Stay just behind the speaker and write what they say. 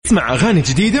تسمع أغاني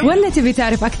جديدة ولا تبي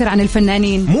تعرف أكثر عن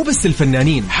الفنانين؟ مو بس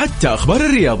الفنانين، حتى أخبار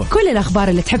الرياضة، كل الأخبار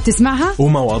اللي تحب تسمعها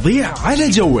ومواضيع على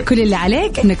جوك. كل اللي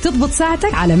عليك إنك تضبط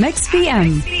ساعتك على ميكس بي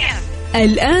ام.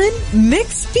 الآن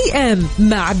ميكس بي ام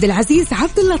مع عبد العزيز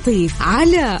عبد اللطيف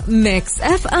على ميكس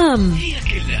اف ام. هي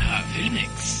كلها في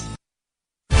الميكس.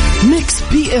 ميكس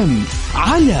بي ام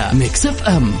على ميكس اف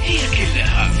ام. هي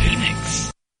كلها في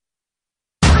الميكس.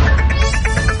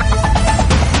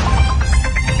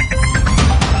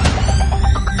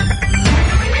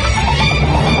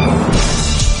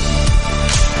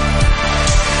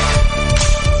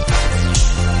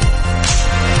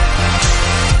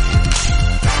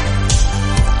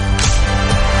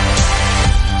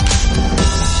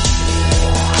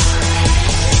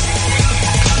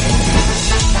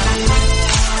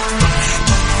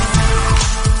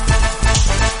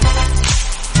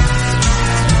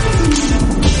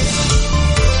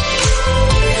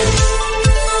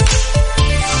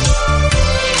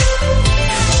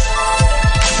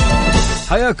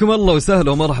 حياكم الله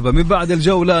وسهلا ومرحبا. من بعد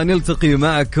الجولة نلتقي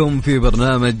معكم في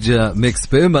برنامج ميكس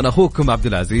بي ام. أنا أخوكم عبد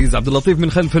العزيز عبد اللطيف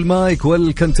من خلف المايك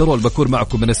والكنترول. بكون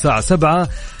معكم من الساعة 7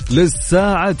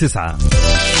 للساعة 9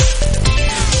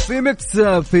 في ميكس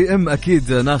بي ام.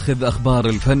 أكيد ناخذ أخبار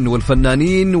الفن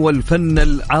والفنانين والفن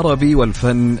العربي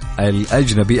والفن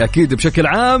الأجنبي أكيد بشكل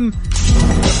عام،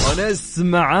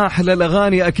 ونسمع أحلى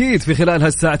الأغاني أكيد في خلال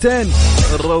هالساعتين.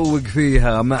 نروق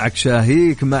فيها معك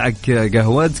شاهيك، معك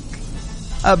قهوتك،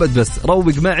 أبد بس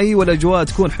روق معي والأجواء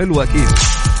تكون حلوة أكيد.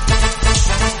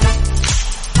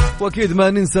 وأكيد ما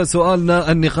ننسى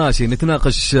سؤالنا النقاشي،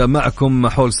 نتناقش معكم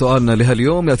حول سؤالنا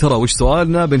لهاليوم. يا ترى وش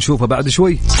سؤالنا؟ بنشوفه بعد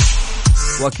شوي.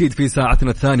 وأكيد في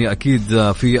ساعتنا الثانية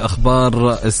أكيد في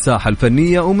أخبار الساحة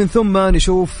الفنية، ومن ثم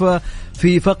نشوف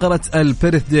في فقرة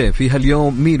البيرث داي في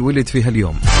هاليوم مين ولد في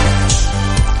هاليوم.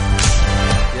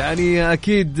 يعني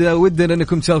أكيد ودنا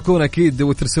أنكم تشاركون أكيد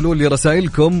وترسلون لي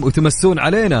رسائلكم وتمسون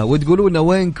علينا وتقولون لنا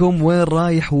وينكم، وين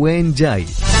رايح، وين جاي.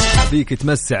 فيك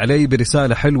تمسي علي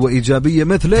برسالة حلوة إيجابية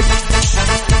مثلك،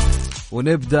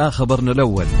 ونبدأ خبرنا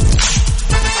الأول.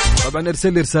 طبعا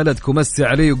ارسل لي رسالتكم، مسي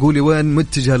علي وقولي وين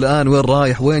متجه الآن، وين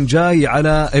رايح، وين جاي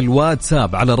على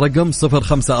الواتساب على الرقم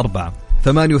 054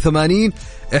 88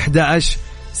 11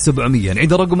 700.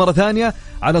 نعيد الرقم مرة ثانية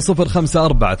على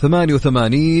 054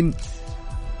 88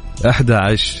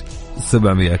 11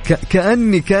 700.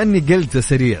 كأني قلت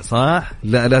سريع صح؟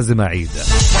 لا لازم أعيده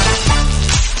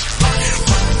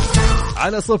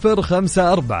على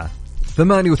 054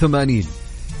 88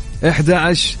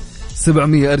 11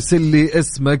 700. ارسل لي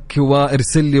اسمك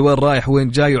وارسل لي وين رايح وين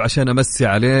جاي، وعشان أمسي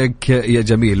عليك يا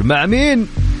جميل. مع مين؟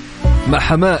 مع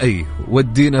حمائي.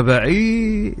 ودينا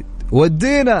بعيد،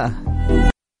 ودينا.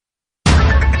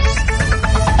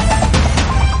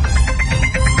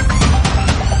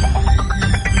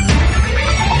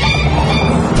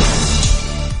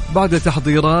 بعد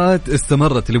تحضيرات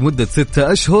استمرت لمدة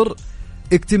 6 أشهر،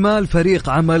 اكتمال فريق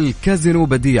عمل كازينو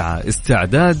بديعة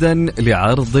استعدادا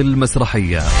لعرض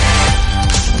المسرحية.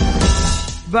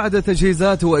 بعد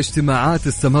تجهيزات واجتماعات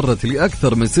استمرت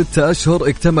لأكثر من 6 أشهر،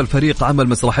 اكتمل فريق عمل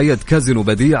مسرحية كازينو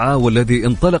بديعة، والذي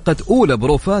انطلقت أولى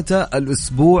بروفاته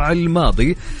الأسبوع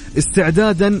الماضي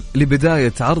استعدادا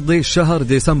لبداية عرض شهر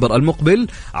ديسمبر المقبل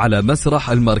على مسرح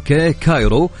الماركيه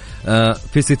كايرو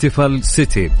فيستيفال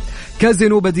سيتي.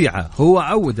 كازينو بديعة هو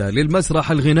عودة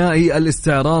للمسرح الغنائي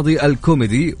الاستعراضي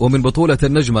الكوميدي، ومن بطولة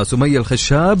النجمة سمية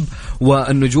الخشاب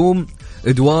والنجوم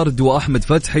إدوارد وأحمد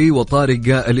فتحي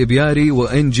وطارق الإبياري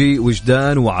وإنجي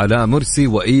وجدان وعلاء مرسي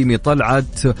وإيمي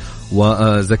طلعت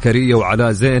وزكريا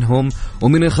وعلاء زينهم،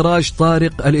 ومن إخراج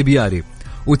طارق الإبياري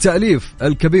وتأليف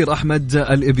الكبير أحمد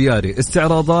الإبياري.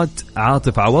 استعراضات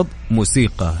عاطف عوض،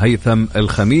 موسيقى هيثم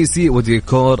الخميسي،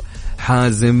 وديكور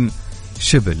حازم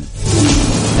شبل.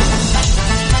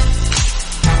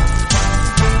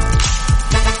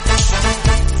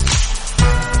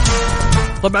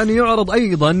 طبعا يعرض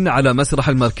أيضا على مسرح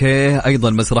الماركيه أيضا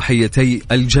مسرحيتي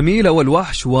الجميلة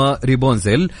والوحش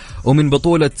وريبونزل، ومن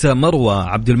بطولة مروة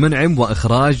عبد المنعم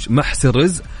وإخراج محسن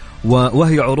رزق،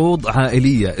 وهي عروض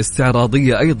عائلية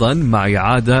استعراضية أيضا مع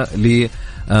إعادة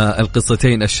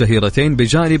للقصتين الشهيرتين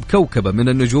بجانب كوكبة من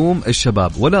النجوم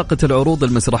الشباب. ولاقت العروض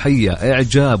المسرحية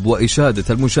إعجاب وإشادة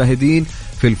المشاهدين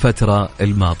في الفترة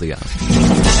الماضية.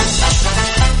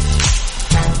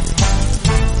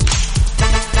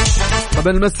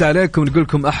 طبعا نمسي عليكم، نقول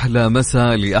لكم أحلى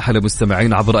مساء لأحلى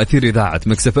مستمعين عبر أثير إذاعة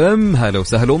ميكس اف ام. هلا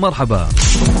وسهلا ومرحبا.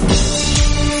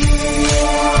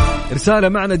 رسالة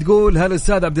معنا تقول: هلا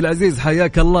أستاذ عبد العزيز،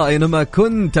 حياك الله أينما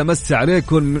كنت، أمسي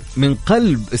عليكم من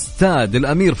قلب استاد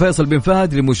الأمير فيصل بن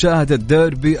فهد لمشاهدة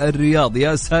ديربي الرياض.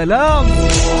 يا سلام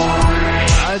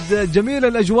عاد جميل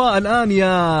الأجواء الآن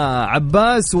يا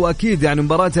عباس، وأكيد يعني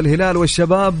مباراة الهلال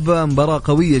والشباب مباراة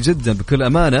قوية جدا بكل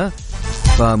أمانة،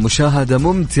 فمشاهدة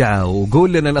ممتعة.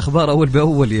 وقول لنا الأخبار أول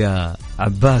بأول يا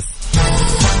عباس.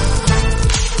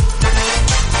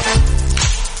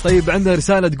 طيب عندنا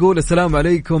رسالة تقول السلام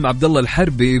عليكم، عبد الله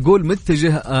الحربي يقول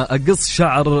متجه أقص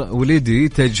شعر وليدي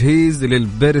تجهيز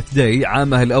للبيرث داي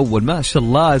عامه الأول. ما شاء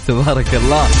الله تبارك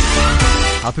الله،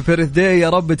 هابي بيرث داي، يا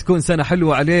رب تكون سنة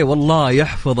حلوة عليه، والله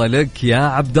يحفظ لك يا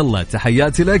عبد الله.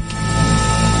 تحياتي لك.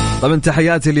 طبعا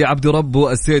تحياتي لعبد ربو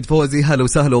السيد فوزي، هلا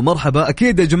وسهلا ومرحبا.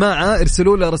 أكيد يا جماعة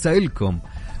ارسلوا لنا رسائلكم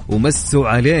ومسوا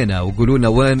علينا وقولوا لنا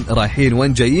وين رايحين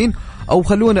وين جايين، أو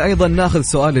خلونا أيضا ناخذ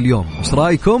سؤال اليوم. إيش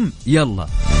رأيكم؟ يلا.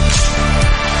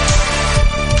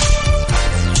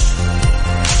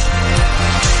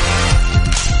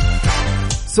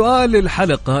 سؤال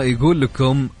الحلقة يقول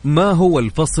لكم ما هو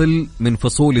الفصل من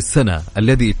فصول السنة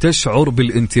الذي تشعر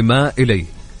بالانتماء إليه؟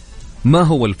 ما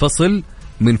هو الفصل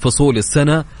من فصول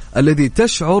السنة الذي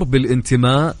تشعر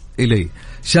بالانتماء إليه؟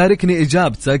 شاركني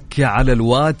إجابتك على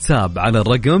الواتساب على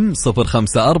الرقم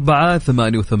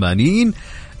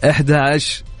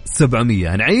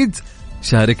 0548811700. نعيد،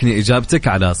 شاركني إجابتك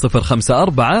على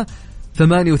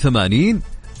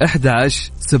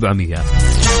 0548811700.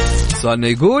 سؤالنا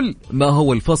يقول ما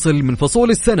هو الفصل من فصول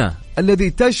السنة الذي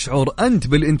تشعر أنت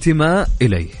بالانتماء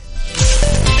إليه؟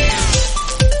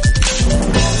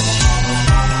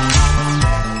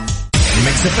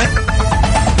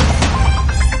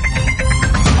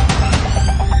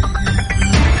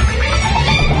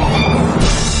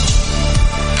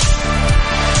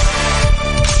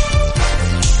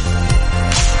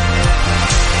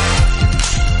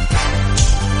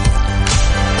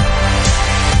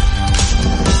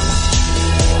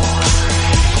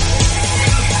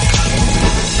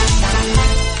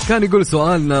 كان يقول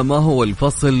سؤالنا ما هو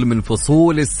الفصل من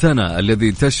فصول السنة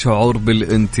الذي تشعر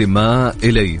بالانتماء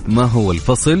إليه؟ ما هو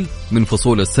الفصل من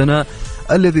فصول السنة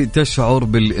الذي تشعر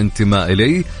بالانتماء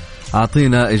إليه؟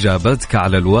 أعطينا إجابتك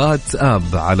على الواتساب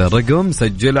على رقم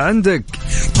سجل عندك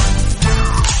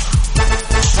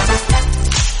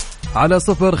على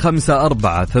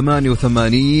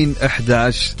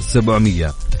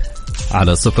 0548811700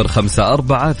 على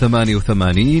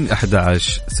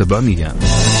 0548811700.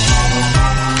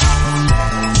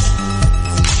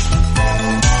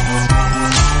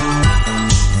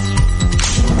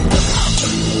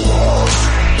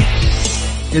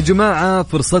 يا جماعة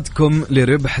فرصتكم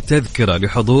لربح تذكرة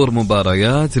لحضور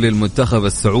مباريات للمنتخب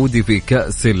السعودي في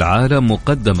كأس العالم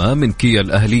مقدمة من كيا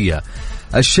الأهلية،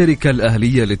 الشركة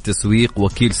الأهلية للتسويق،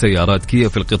 وكيل سيارات كيا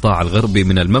في القطاع الغربي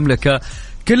من المملكة.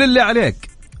 كل اللي عليك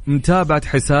متابعة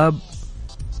حساب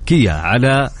كيا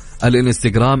على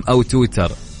الانستغرام أو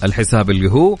تويتر، الحساب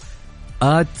اللي هو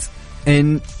 @NMCKIA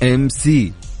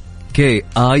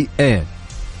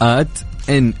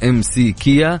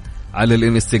 @NMCKIA على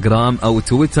الانستغرام أو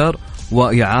تويتر،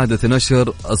 وإعادة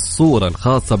نشر الصورة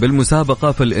الخاصة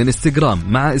بالمسابقة في الانستغرام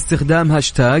مع استخدام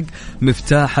هاشتاج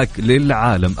مفتاحك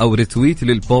للعالم، أو ريتويت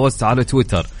للبوست على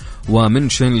تويتر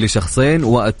ومنشن لشخصين،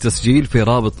 والتسجيل في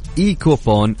رابط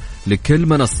إيكوبون لكل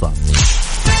منصة.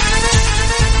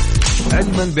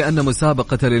 علما بأن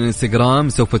مسابقة الانستغرام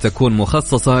سوف تكون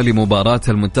مخصصة لمباراة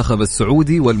المنتخب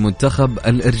السعودي والمنتخب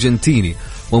الأرجنتيني،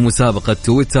 ومسابقة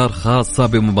تويتر خاصة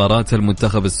بمباراة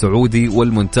المنتخب السعودي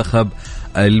والمنتخب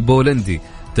البولندي.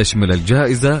 تشمل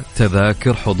الجائزة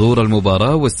تذاكر حضور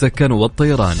المباراة والسكن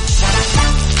والطيران.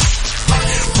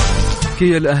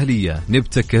 كيا الأهلية،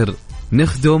 نبتكر،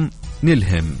 نخدم،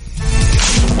 نلهم.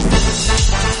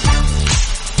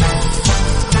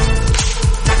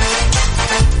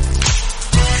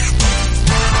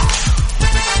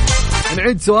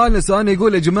 نعيد سؤالنا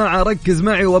يقول يا جماعة ركز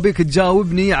معي وبيك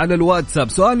تجاوبني على الواتساب.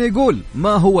 سؤالنا يقول ما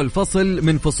هو الفصل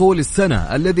من فصول السنة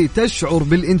الذي تشعر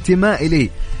بالانتماء إليه؟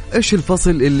 إيش الفصل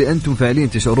اللي أنتم فعليا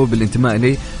تشعرون بالانتماء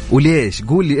إليه وليش؟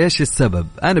 قول لي إيش السبب.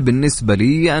 أنا بالنسبة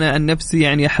لي أنا عن نفسي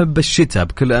يعني أحب الشتاء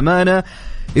بكل أمانة،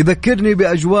 يذكرني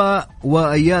بأجواء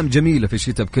وأيام جميلة في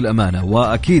الشتاء بكل أمانة،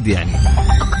 وأكيد يعني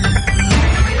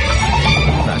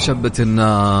شبة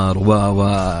النار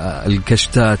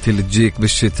والكشتات اللي تجيك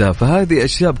بالشتاء، فهذه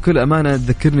أشياء بكل أمانة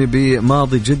تذكرني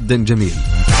بماضي جدا جميل.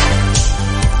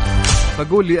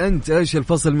 فقول لي أنت إيش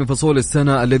الفصل من فصول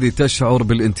السنة الذي تشعر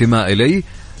بالانتماء إليه؟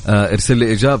 ارسل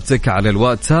لي إجابتك على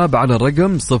الواتساب على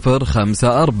الرقم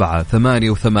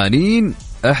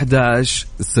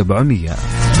 0548811700.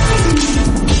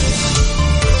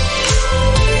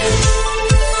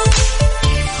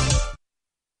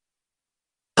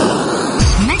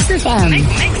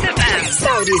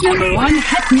 Saudi's #1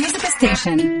 hit music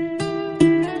station.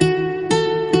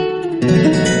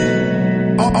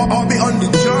 I'll be on the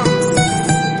job.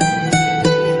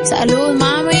 ألو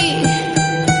مامي.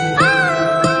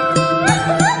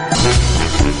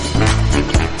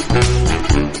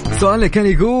 سؤالنا كان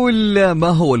يقول ما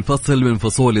هو الفصل من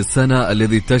فصول السنة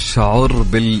الذي تشعر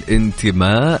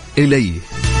بالانتماء إليه؟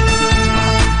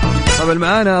 طبعا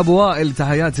معانا أبو وائل،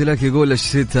 تحياتي لك، يقول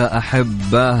الشتاء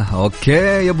أحبه. أوكي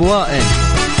يا أبو وائل.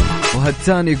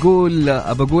 وهتان يقول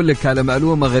أقول لك على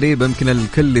معلومة غريبة يمكن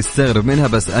الكل يستغرب منها،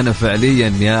 بس أنا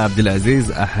فعليا يا عبد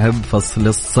العزيز أحب فصل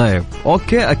الصيف.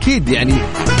 أوكي أكيد، يعني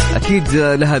أكيد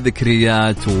لها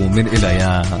ذكريات ومن إلى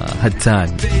يا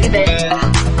هتان.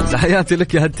 تحياتي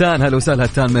لك يا هتان، هلا وسهلا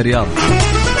هتان من رياض.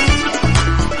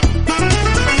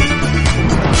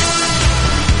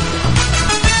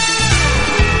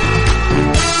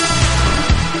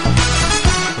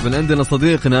 من عندنا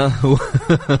صديقنا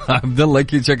عبد الله،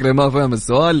 اكيد شكله ما فهم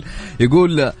السؤال،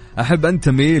 يقول احب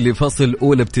انتمي لفصل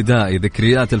اولى ابتدائي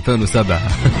ذكريات 2007.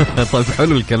 طيب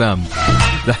حلو الكلام،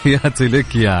 تحياتي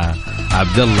لك يا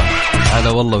عبد الله، هلا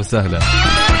والله وسهلا.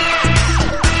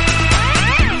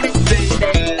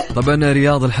 طبعا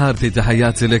رياض الحارثي،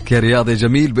 تحياتي لك يا رياض يا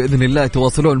جميل، باذن الله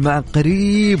يتواصلون معك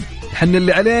قريب، احنا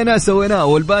اللي علينا سويناه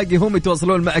والباقي هم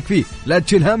يتواصلون معك فيه، لا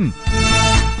تشيل هم.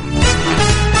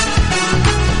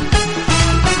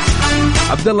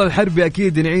 عبد الله الحربي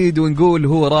اكيد نعيد ونقول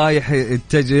هو رايح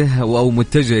يتجه او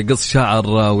متجه قص شعر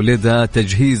ولده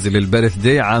تجهيز للبيرث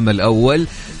داي عام الاول.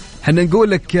 حنا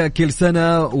نقول لك كل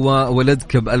سنه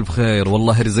وولدك بألف خير،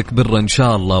 والله يرزقك برا ان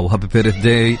شاء الله، وهابي بيرث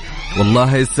داي،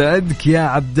 والله يسعدك يا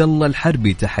عبد الله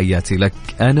الحربي. تحياتي لك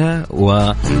انا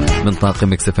ومن طاقم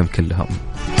ميكس اف ام كلهم.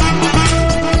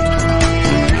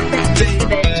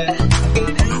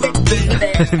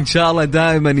 ان شاء الله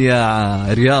دائما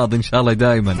يا رياض، ان شاء الله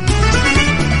دائما.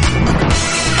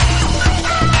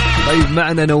 طيب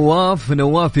معنا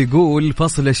نواف يقول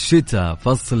فصل الشتاء،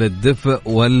 فصل الدفء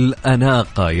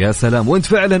والأناقة. يا سلام، وانت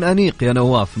فعلا أنيق يا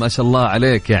نواف، ما شاء الله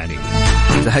عليك يعني.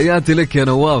 تحياتي لك يا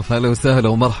نواف، هلا وسهلا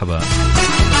ومرحبا.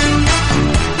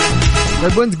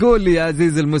 طيب وانت قول لي يا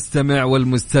عزيز المستمع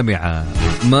والمستمعة،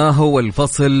 ما هو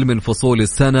الفصل من فصول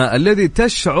السنة الذي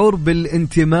تشعر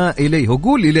بالانتماء إليه؟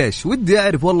 وقول لي ليش، ودي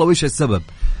أعرف والله وش السبب.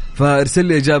 فارسل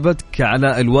لي إجابتك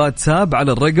على الواتساب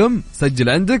على الرقم، سجل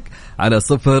عندك على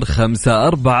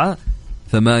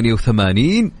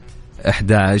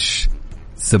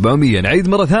 0548811700. نعيد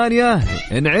مرة ثانية،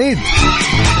 نعيد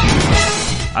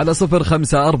على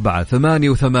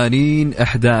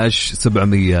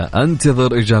 0548811700.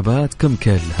 انتظر إجاباتكم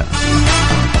كلها.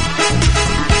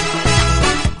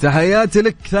 تحياتي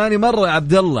لك ثاني مرة يا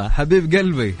عبد الله حبيب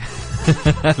قلبي.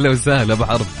 أهلا وسهلا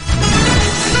بحرب.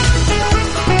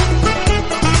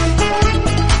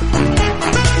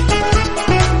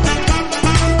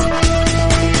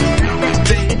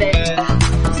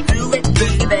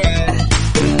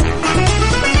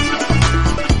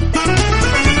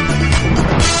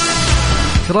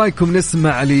 رايكم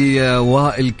نسمع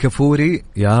لوائل كفوري؟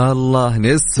 يا الله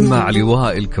نسمع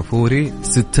لوائل كفوري،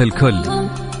 ست الكل.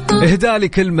 اهدى لي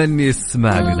كل من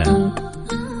يسمع لنا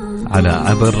على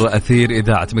عبر أثير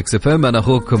إذاعة ميكس اف ام. أنا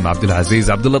أخوكم عبد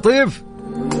العزيز عبد اللطيف.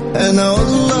 أنا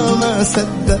والله ما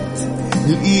صدقت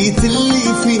لقيت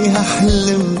اللي فيها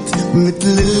حلمت،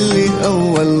 مثل اللي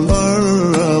أول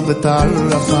مرة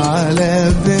بتعرف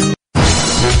على بنت.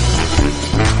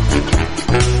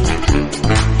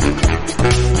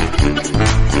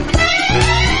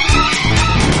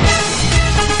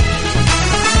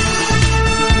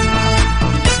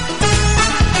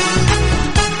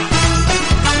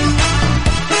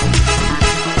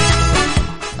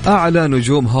 أعلى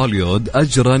نجوم هوليوود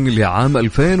أجرا لعام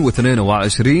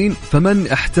 2022، فمن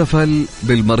احتفل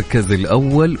بالمركز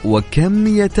الأول وكم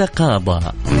يتقاضى؟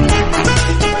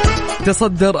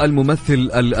 تصدر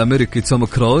الممثل الأمريكي توم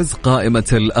كروز قائمة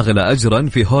الأغلى أجرا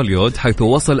في هوليوود، حيث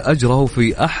وصل أجره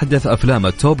في أحدث أفلام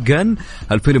توب جان،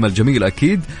 الفيلم الجميل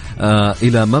أكيد،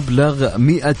 إلى مبلغ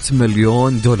 $100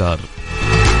 مليون.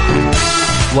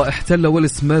 واحتل ويل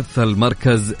سميث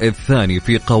المركز الثاني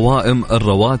في قوائم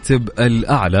الرواتب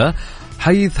الأعلى،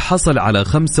 حيث حصل على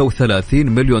 $35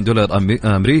 مليون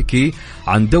أمريكي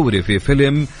عن دوره في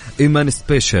فيلم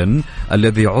إيمانسبيشن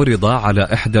الذي عرض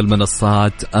على إحدى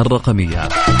المنصات الرقمية.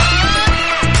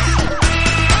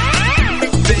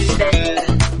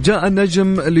 جاء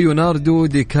النجم ليوناردو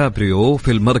دي كابريو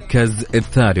في المركز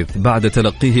الثالث بعد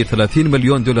تلقيه $30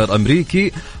 مليون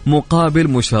أمريكي مقابل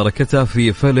مشاركته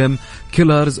في فيلم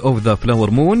Killers of the Flower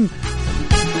Moon.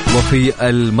 وفي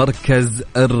المركز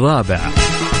الرابع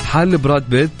حل براد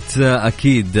بيت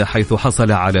أكيد، حيث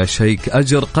حصل على شيك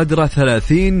أجر قدره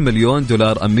 30 مليون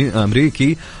دولار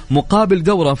أمريكي مقابل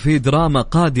دورة في دراما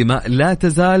قادمة لا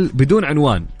تزال بدون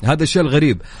عنوان. هذا الشيء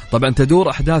الغريب، طبعا تدور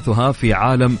أحداثها في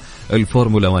عالم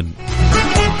الفورمولا 1.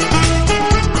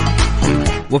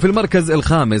 وفي المركز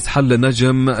الخامس حل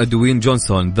النجم دوين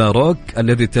جونسون ذا روك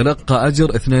الذي تلقى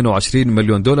أجر 22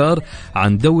 مليون دولار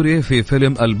عن دوره في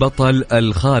فيلم البطل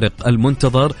الخارق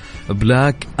المنتظر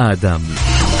بلاك آدم.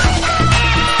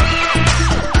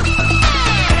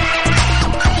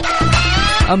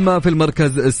 أما في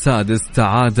المركز السادس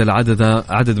تعادل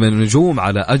عدد من النجوم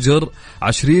على أجر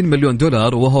 20 مليون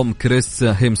دولار، وهم كريس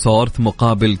هيمسورث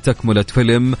مقابل تكملة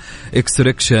فيلم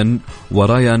إكستراكشن،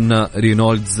 ورايان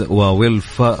رينولدز وويل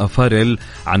فاريل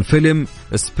عن فيلم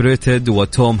سبريتد،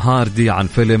 وتوم هاردي عن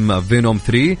فيلم فينوم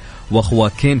 3،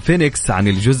 وخواكين فينيكس عن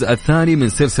الجزء الثاني من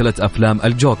سلسلة أفلام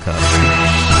الجوكر.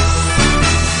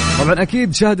 طبعا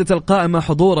أكيد شهدت القائمة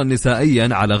حضورا نسائيا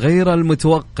على غير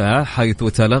المتوقع، حيث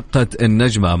تلقت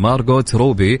النجمة مارغوت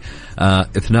روبي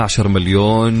 12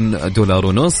 مليون دولار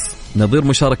ونص نظير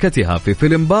مشاركتها في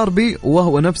فيلم باربي،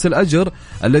 وهو نفس الأجر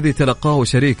الذي تلقاه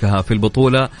شريكها في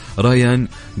البطولة رايان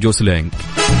جوسلينغ.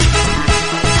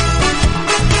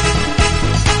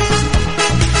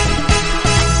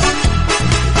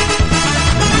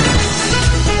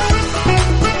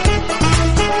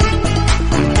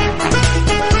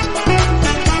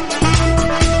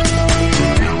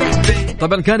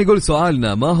 طبعا كان يقول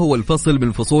سؤالنا: ما هو الفصل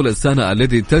من فصول السنة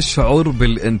الذي تشعر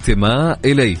بالانتماء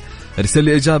إليه؟ ارسل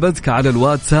لي إجابتك على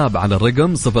الواتساب على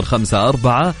الرقم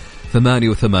 054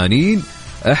 88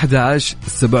 11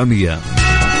 700.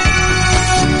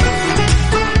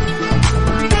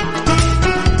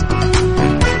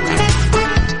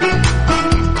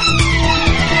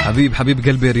 حبيب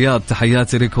قلبي رياض،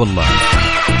 تحياتي لك والله.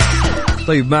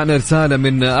 طيب معنا رسالة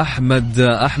من أحمد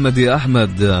يا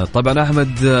أحمد. طبعا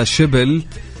أحمد شبل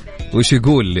وش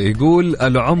يقول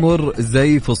العمر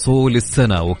زي فصول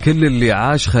السنة، وكل اللي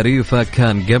عاش خريفة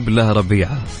كان قبله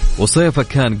ربيعة، وصيفة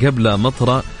كان قبله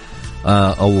مطرة،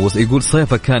 أو يقول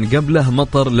صيفة كان قبله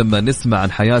مطر. لما نسمع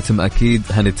عن حياتهم أكيد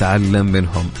هنتعلم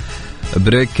منهم.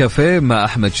 بريك كافيه مع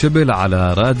أحمد شبل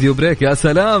على راديو بريك. يا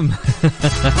سلام.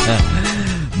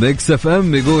 ميكس اف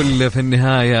ام يقول في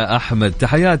النهاية أحمد.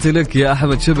 تحياتي لك يا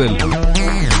أحمد شبل،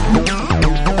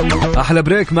 أحلى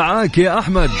بريك معاك يا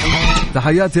أحمد،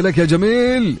 تحياتي لك يا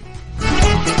جميل.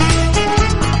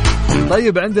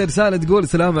 طيب عندي رسالة تقول: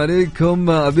 السلام عليكم،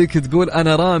 أبيك تقول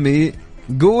أنا رامي،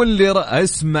 قول لي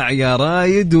اسمع يا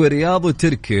رايد ورياض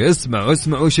وتركي، اسمعوا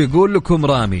وش يقول لكم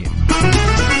رامي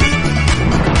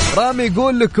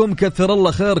يقول لكم: كثر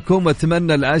الله خيركم،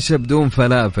 أتمنى العشاء بدون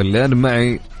فلافل لأن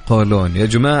معي قولون. يا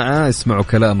جماعة اسمعوا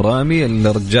كلام رامي،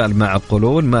 الرجال مع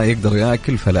قولون ما يقدر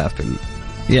يأكل فلافل،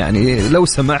 يعني لو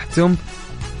سمحتم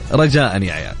رجاء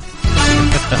يا عيال.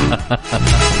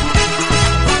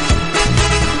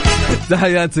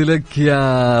 تحياتي لك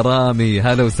يا رامي،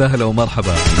 هلا وسهلا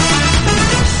ومرحبا.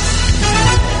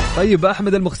 طيب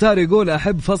أحمد المختار يقول: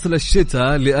 أحب فصل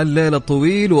الشتاء لأن الليل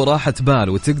طويل وراحة بال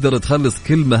وتقدر تخلص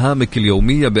كل مهامك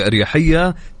اليومية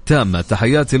بأريحية تامة.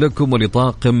 تحياتي لكم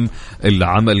ولطاقم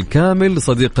العمل كامل.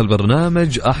 صديق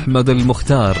البرنامج أحمد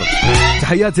المختار.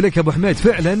 تحياتي لك يا أبو حميد.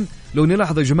 فعلا لو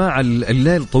نلاحظ يا جماعة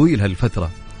الليل طويل هالفترة،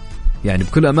 يعني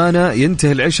بكل أمانة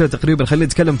ينتهي العشاء تقريبا، خلينا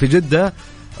نتكلم في جدة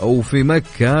أو في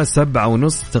مكة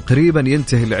 7:30 تقريبا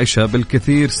ينتهي العشاء،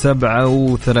 بالكثير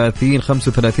 37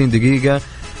 35 دقيقة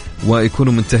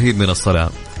ويكونوا منتهين من الصلاة.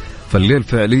 فالليل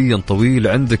فعليا طويل،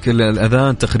 عندك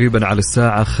الأذان تقريبا على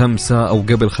الساعة 5 أو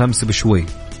قبل 5 بشوي.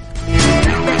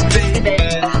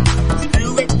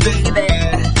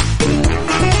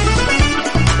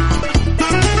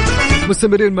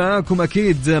 مستمرين معاكم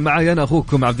أكيد، معي أنا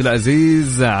أخوكم عبد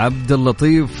العزيز عبد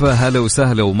اللطيف. هلا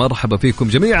وسهلا ومرحبا فيكم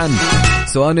جميعا.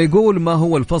 سؤال يقول: ما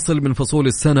هو الفصل من فصول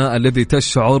السنة الذي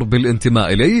تشعر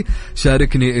بالانتماء إليه؟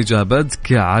 شاركني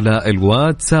إجابتك على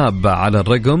الواتساب على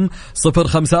الرقم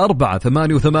 054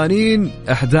 88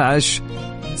 11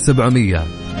 700.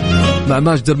 مع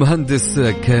ماجد المهندس.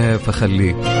 كيف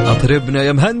أخليك أطربنا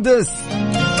يا مهندس.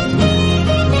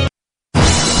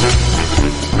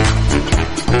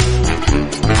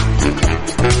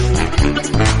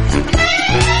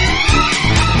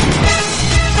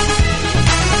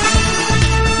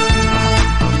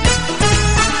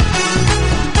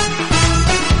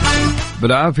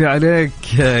 بالعافية عليك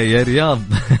يا رياض.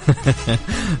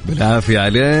 بالعافية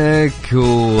عليك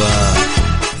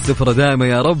وسفرة دائمة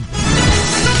يا رب.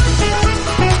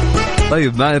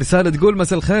 طيب مع رسالة تقول: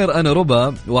 مساء الخير، أنا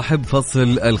ربا وأحب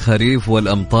فصل الخريف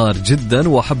والأمطار جدا،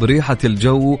 وأحب ريحة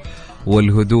الجو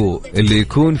والهدوء اللي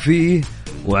يكون فيه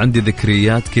وعندي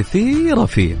ذكريات كثيرة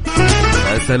فيه.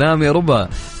 يا سلام يا ربا،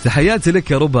 تحياتي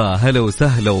لك يا ربا، هلا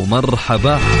وسهلا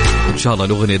ومرحبا. وإن شاء الله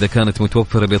الأغنية إذا كانت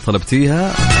متوفرة اللي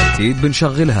طلبتيها أكيد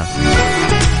بنشغلها.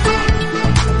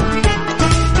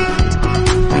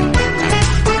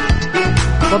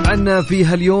 طبعا في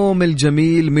هاليوم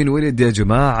الجميل من ولد يا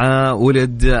جماعة،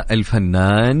 ولد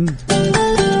الفنان،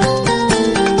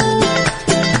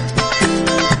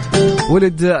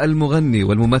 ولد المغني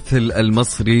والممثل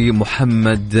المصري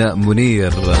محمد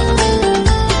منير،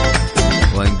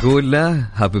 ونقول له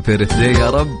هابي بيرثدي يا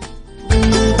رب.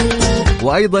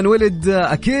 وأيضا ولد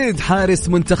أكيد حارس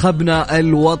منتخبنا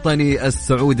الوطني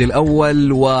السعودي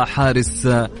الأول وحارس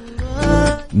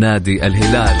نادي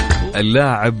الهلال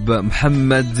اللاعب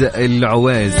محمد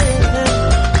العويس.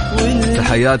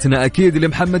 تحياتنا أكيد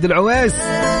لمحمد العويس.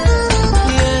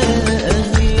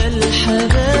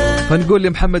 فنقول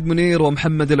لمحمد منير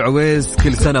ومحمد العويس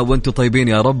كل سنة وانتم طيبين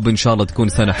يا رب. إن شاء الله تكون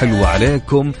سنة حلوة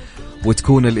عليكم،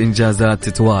 وتكون الإنجازات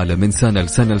تتوالى من سنة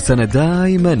لسنة لسنة،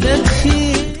 دائما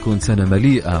تكون سنة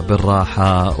مليئة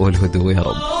بالراحة والهدوء يا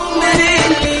رب.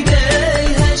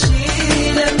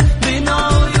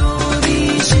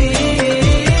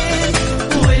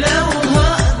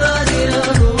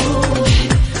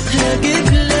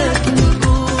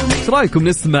 رايكم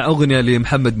نسمع أغنية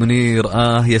لمحمد منير؟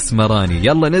 يا سمراني،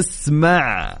 يلا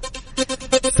نسمع.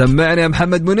 سمعني يا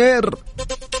محمد منير،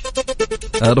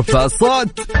 ارفع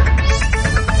الصوت.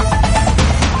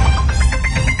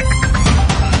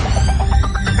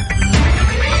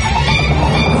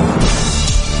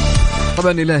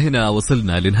 طبعا إلى هنا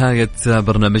وصلنا لنهاية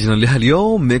برنامجنا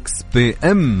لهاليوم ميكس بي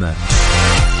ام،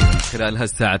 خلال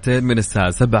هالساعتين من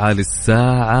الساعة 7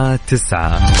 للساعة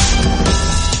 9.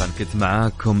 كنت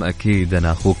معاكم أكيد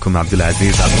أنا أخوكم عبد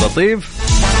العزيز عبد اللطيف.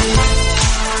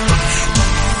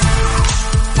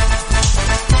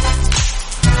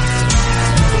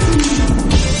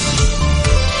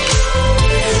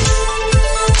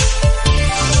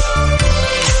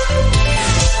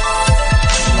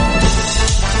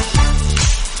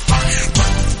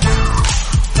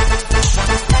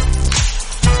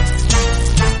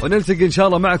 ونلتقي إن شاء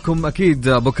الله معكم أكيد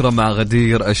بكرة مع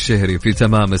غدير الشهري في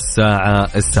تمام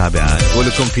الساعة 7.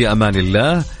 ولكم في أمان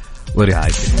الله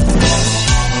ورعايته.